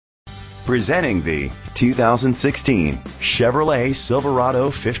Presenting the 2016 Chevrolet Silverado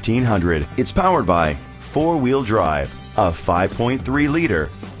 1500. It's powered by four-wheel drive, a 5.3-liter,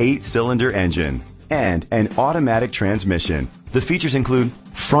 8-cylinder engine, and an automatic transmission. The features include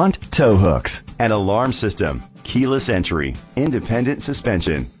front tow hooks, an alarm system, keyless entry, independent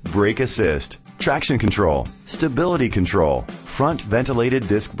suspension, brake assist, traction control, stability control, front ventilated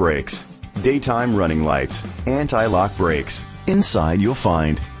disc brakes, daytime running lights, anti-lock brakes. Inside you'll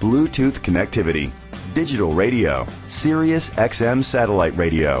find Bluetooth connectivity, digital radio, Sirius XM satellite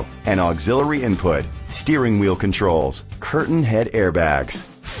radio, an auxiliary input, steering wheel controls, curtain head airbags,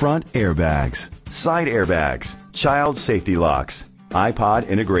 front airbags, side airbags, child safety locks, iPod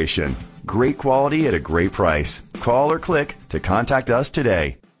integration. Great quality at a great price. Call or click to contact us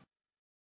today.